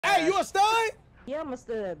you a stud? Yeah, I'm a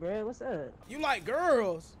stud, bro. What's up? You like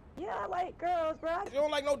girls? Yeah, I like girls, bro. You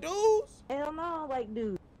don't like no dudes? Hell no, I don't like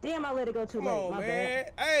dudes. Damn, I let it go too Come late. on, My man.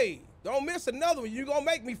 bad. Hey, don't miss another one. You gonna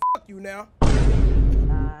make me fuck you now.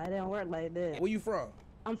 Nah, it didn't work like that. Where you from?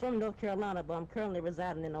 I'm from North Carolina, but I'm currently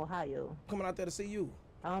residing in Ohio. Coming out there to see you.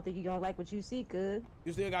 I don't think you gonna like what you see, cuz.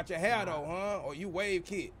 You still got your hair though, huh? Or you wave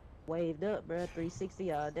kid? Waved up, bro.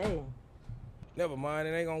 360 all day. Never mind,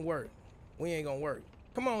 it ain't gonna work. We ain't gonna work.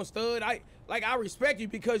 Come on, stud. I respect you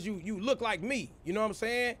because you look like me. You know what I'm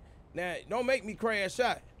saying? Now, don't make me crash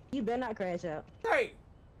out. You better not crash out. Hey,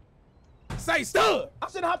 say stud. I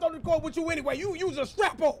should have hopped on the court with you anyway. You use a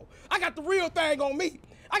strap on. I got the real thing on me.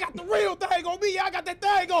 I got the real thing on me. I got that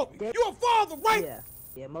thing on me. You a father, right? Yeah.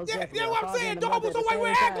 Yeah, most Yeah, definitely. you know what I'm saying, dog? So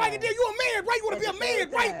wait, act like it. Then you a man, right? You wanna be a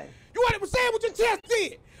man, right? You wanna say what your chest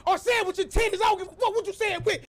did, or say what your titties. I don't give a fuck what you saying with.